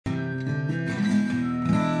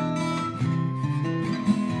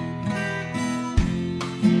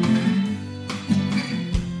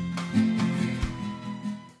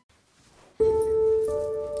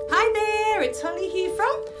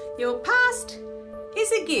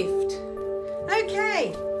is a gift.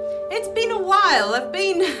 Okay, it's been a while. I've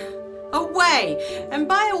been away, and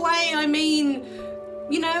by away I mean,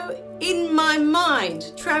 you know, in my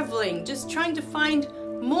mind, traveling, just trying to find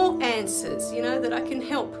more answers, you know, that I can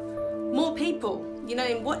help more people, you know,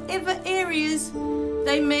 in whatever areas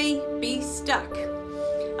they may be stuck.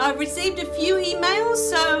 I've received a few emails,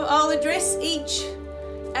 so I'll address each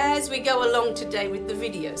as we go along today with the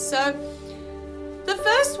video. So the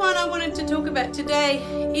first one I wanted to talk about today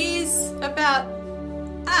is about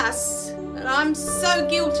us, and I'm so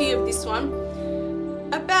guilty of this one,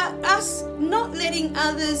 about us not letting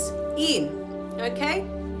others in, okay?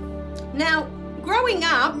 Now, growing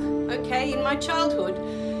up, okay, in my childhood,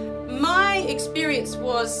 my experience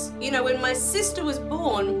was, you know, when my sister was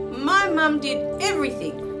born, my mum did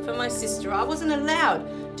everything for my sister. I wasn't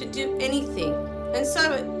allowed to do anything. And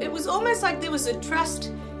so it was almost like there was a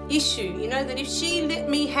trust issue, you know, that if she let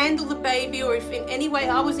me handle the baby, or if in any way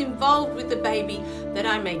I was involved with the baby, that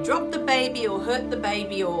I may drop the baby or hurt the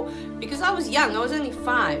baby, or because I was young, I was only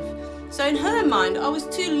 5. So in her mind, I was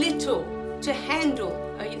too little to handle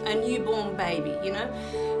a newborn baby, you know.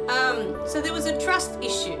 So there was a trust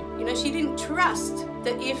issue, you know. She didn't trust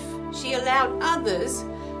that if she allowed others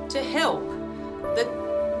to help, that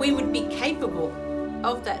we would be capable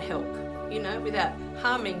of that help, you know, without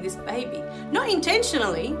harming this baby. Not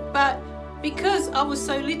intentionally, but because I was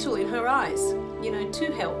so little in her eyes, you know,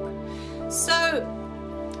 to help. So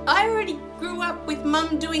I already grew up with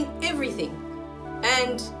mum doing everything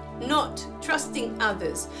and not trusting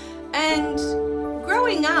others. And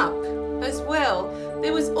growing up as well,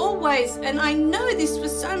 there was always, and I know this for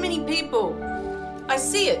so many people, I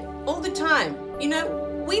see it all the time, you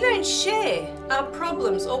know, we don't share our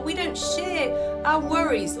problems, or we don't share our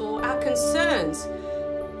worries or our concerns,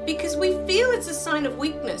 because we feel it's a sign of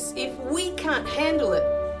weakness if we can't handle it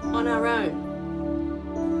on our own.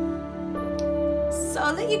 So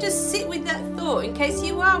I'll let you just sit with that thought in case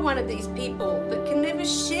you are one of these people that can never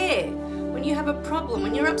share when you have a problem,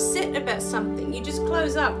 when you're upset about something. You just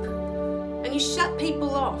close up and you shut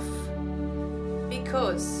people off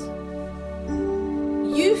because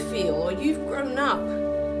you feel, or you've grown up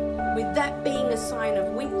with that being a sign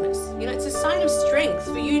of weakness. You know, it's a sign of strength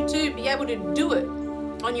for you to be able to do it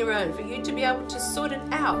on your own, for you to be able to sort it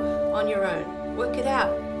out on your own, work it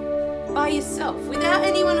out by yourself without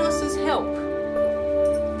anyone else's help.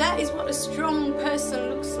 That is what a strong person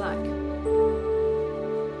looks like.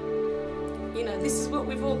 You know, this is what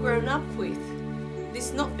we've all grown up with.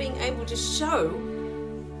 This not being able to show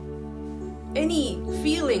any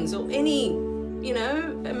feelings or any, you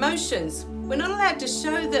know, emotions. We're not allowed to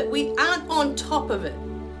show that we aren't on top of it,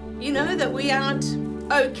 you know, that we aren't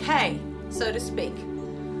okay, so to speak.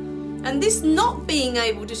 And this not being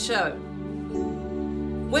able to show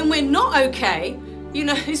when we're not okay, you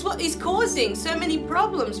know, is what is causing so many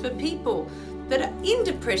problems for people that are in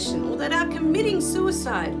depression or that are committing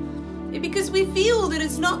suicide. Because we feel that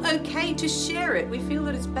it's not okay to share it. We feel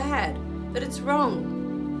that it's bad, that it's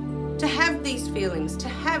wrong to have these feelings, to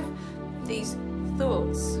have these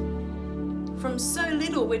thoughts. From so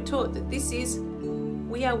little we're taught that this is,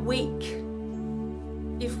 we are weak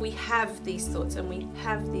if we have these thoughts and we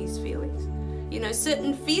have these feelings. You know,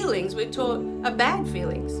 certain feelings we're taught are bad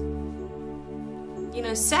feelings. You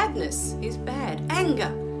know, sadness is bad,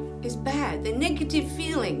 anger is bad. They're negative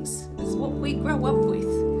feelings. It's what we grow up with,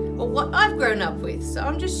 or what I've grown up with. So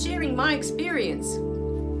I'm just sharing my experience.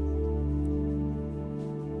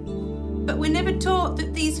 But we're never taught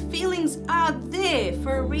that these feelings are there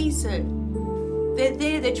for a reason. They're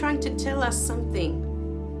there, they're trying to tell us something.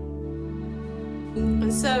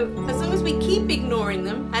 And so as long as we keep ignoring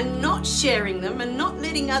them and not sharing them and not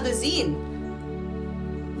letting others in,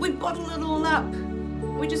 we bottle it all up.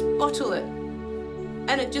 We just bottle it.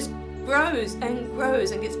 And it just grows and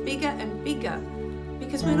grows and gets bigger and bigger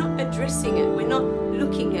because we're not addressing it, we're not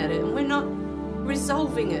looking at it, and we're not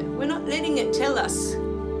resolving it. We're not letting it tell us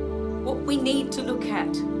what we need to look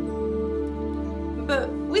at. But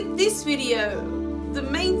with this video, the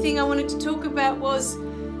main thing I wanted to talk about was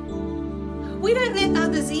we don't let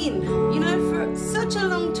others in. You know, for such a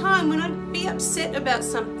long time when I'd be upset about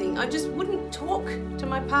something, I just wouldn't talk to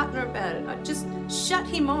my partner about it. I'd just shut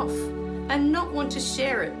him off and not want to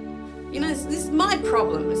share it. You know, this is my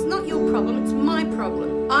problem. It's not your problem, it's my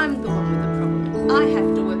problem. I'm the one with the problem. I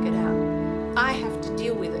have to work it out. I have to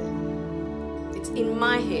deal with it. It's in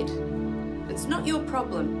my head. It's not your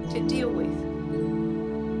problem to deal with.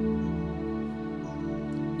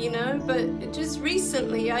 You know, but just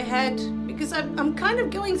recently I had, because I'm kind of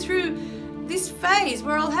going through this phase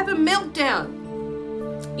where I'll have a meltdown,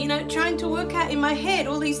 you know, trying to work out in my head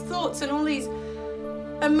all these thoughts and all these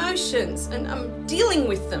emotions and I'm dealing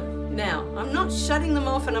with them now. I'm not shutting them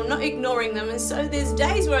off and I'm not ignoring them. And so there's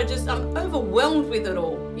days where I'm overwhelmed with it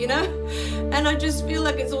all, you know, and I just feel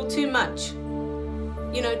like it's all too much,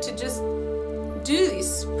 you know, to just do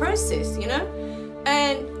this process, you know.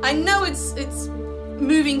 And I know it's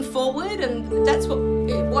moving forward, and that's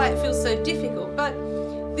why it feels so difficult. But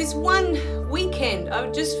this one weekend, I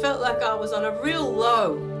just felt like I was on a real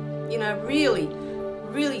low, you know, really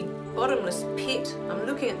bottomless pit. I'm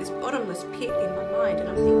looking at this bottomless pit in my mind, and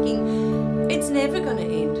I'm thinking, it's never going to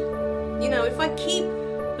end. You know, if I keep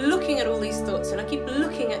looking at all these thoughts and I keep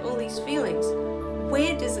looking at all these feelings,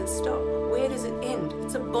 where does it stop? Where does it end?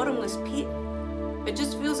 It's a bottomless pit. It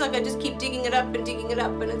just feels like I just keep digging it up and digging it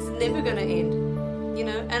up, and it's never going to end, you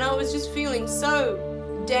know. And I was just feeling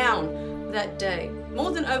so down that day.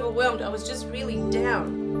 More than overwhelmed, I was just really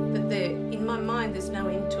down that in my mind there's no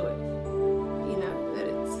end to it. You know, that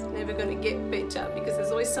it's never going to get better because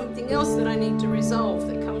there's always something else that I need to resolve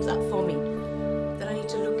that comes up for me, that I need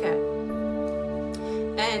to look at.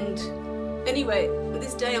 And anyway,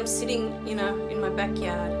 this day I'm sitting, you know, in my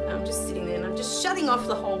backyard. I'm just sitting there and I'm just shutting off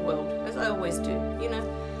the whole world, as I always do, you know.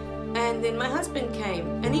 And then my husband came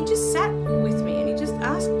and he just sat with me and he just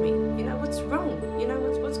asked me, you know, what's wrong? You know,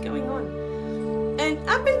 what's going on? And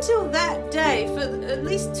up until that day, for at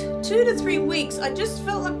least 2 to 3 weeks, I just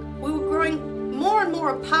felt like we were growing more and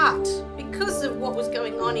more apart because of what was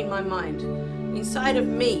going on in my mind, inside of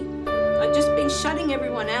me. I'd just been shutting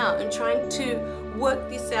everyone out and trying to work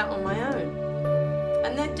this out on my own.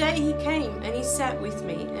 And that day he came and he sat with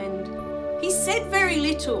me, and he said very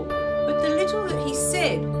little, but the little that he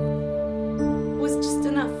said was just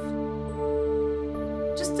enough.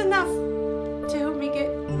 Just enough to help me get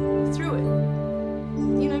through it.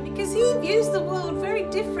 You know, because he views the world very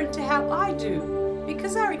different to how I do,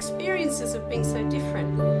 because our experiences have been so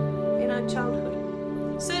different in our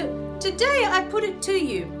childhood. So today I put it to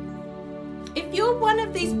you, if you're one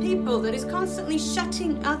of these people that is constantly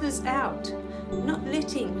shutting others out, not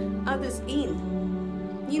letting others in,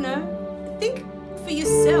 you know, think for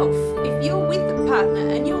yourself. If you're with a partner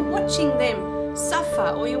and you're watching them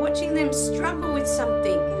suffer, or you're watching them struggle with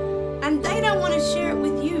something and they don't want to share it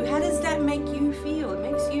with you, how does that make you feel?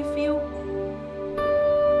 It makes you feel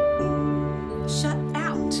shut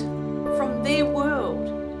out from their world.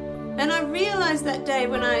 And I realized that day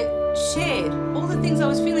when I shared all the things I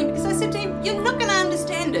was feeling, because I said to him, you're not going to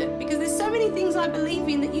understand it, because there's so many things I believe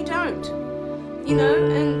in that you don't, you know,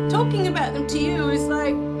 and talking about them to you is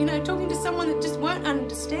like, you know, talking to someone that just won't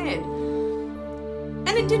understand.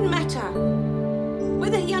 And it didn't matter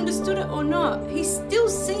whether he understood it or not. He still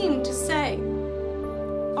seemed to say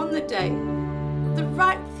on the day the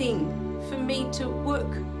right thing for me to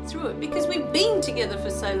work through it, because we've been together for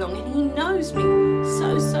so long and he knows me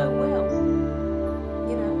so well.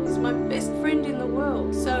 You know, he's my best friend in the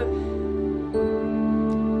world. So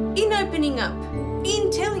in opening up, in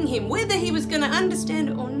telling him whether he was going to understand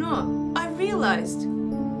it or not, I realized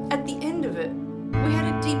at the end of it we had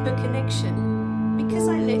a deeper connection because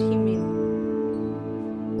I let him in.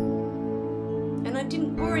 And I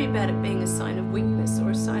didn't worry about it being a sign of weakness or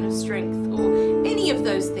a sign of strength or any of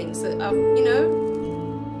those things that are, you know,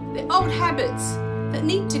 the old habits that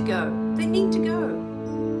need to go. They need to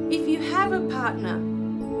go. If you have a partner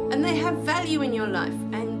and they have value in your life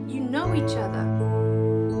and you know each other,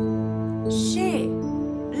 share,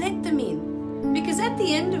 let them in. Because at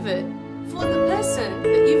the end of it, for the person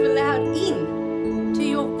that you've allowed in to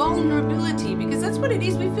your vulnerability, because that's what it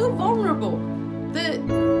is, we feel vulnerable. That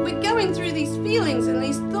we're going through these feelings and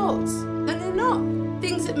these thoughts, and they're not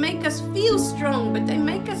things that make us feel strong, but they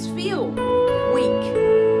make us feel weak,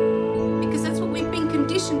 because that's what we've been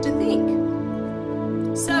conditioned to think.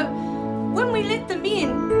 So when we let them in,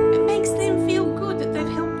 it makes them feel good that they've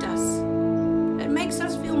helped us. It makes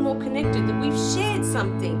us feel more connected, that we've shared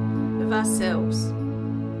something of ourselves.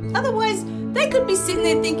 Otherwise, they could be sitting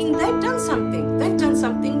there thinking they've done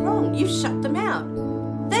something wrong. You've shut them out.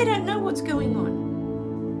 They don't know what's going on.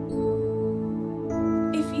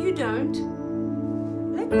 If you don't,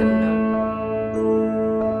 let them know.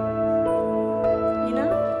 You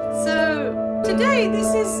know? So today,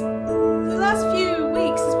 this is the last few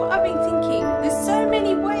weeks is what I've been thinking. There's so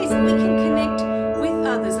many ways that we can connect with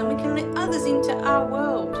others and we can let others into our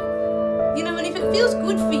world. You know, and if it feels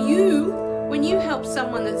good for you when you help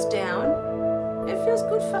someone that's down, it feels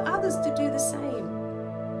good for others to do the same.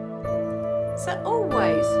 So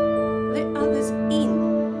always let others in.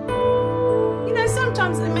 You know,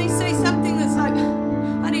 sometimes they may say something that's like,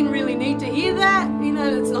 I didn't really need to hear that. You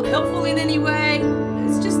know, it's not helpful in any way.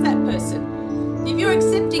 It's just that person. If you're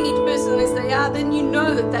accepting each person as they are, then you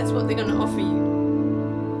know that that's what they're going to offer you.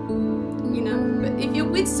 if you're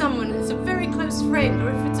with someone that's a very close friend,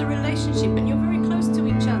 or if it's a relationship and you're very close to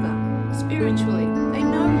each other spiritually, they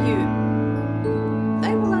know you.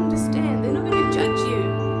 They will understand. They're not going to judge you.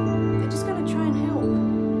 They're just going to try and help.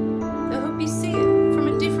 They'll help you see it from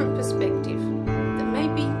a different perspective. That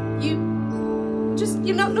maybe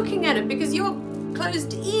you're not looking at it because you're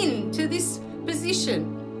closed in to this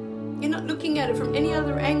position. You're not looking at it from any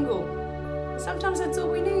other angle. Sometimes that's all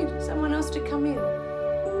we need, someone else to come in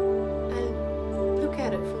and look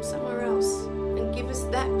at it from somewhere else and give us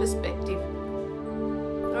that perspective.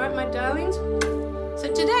 All right, my darlings? So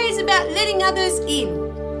today is about letting others in.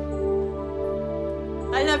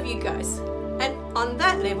 I love you guys. And on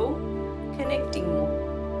that level, connecting more.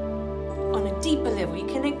 On a deeper level, you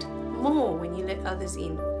connect more when you let others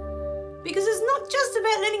in. Because it's not just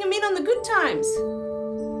about letting them in on the good times.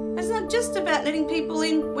 It's not just about letting people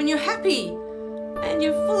in when you're happy and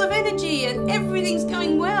you're full of energy and everything's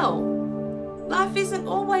going well. Life isn't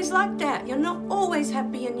always like that. You're not always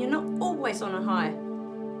happy and you're not always on a high.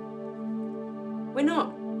 We're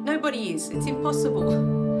not. Nobody is. It's impossible.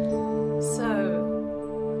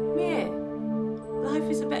 So, yeah, life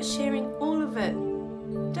is about sharing all of it.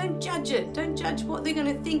 Don't judge it. Don't judge what they're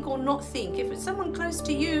going to think or not think. If it's someone close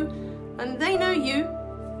to you and they know you,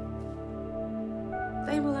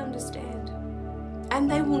 they will understand. And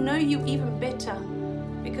they will know you even better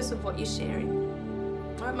because of what you're sharing.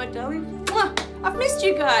 All right, my darling? I've missed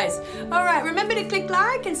you guys. All right, remember to click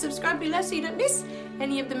like and subscribe below so you don't miss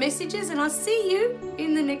any of the messages, and I'll see you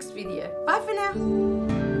in the next video. Bye for now.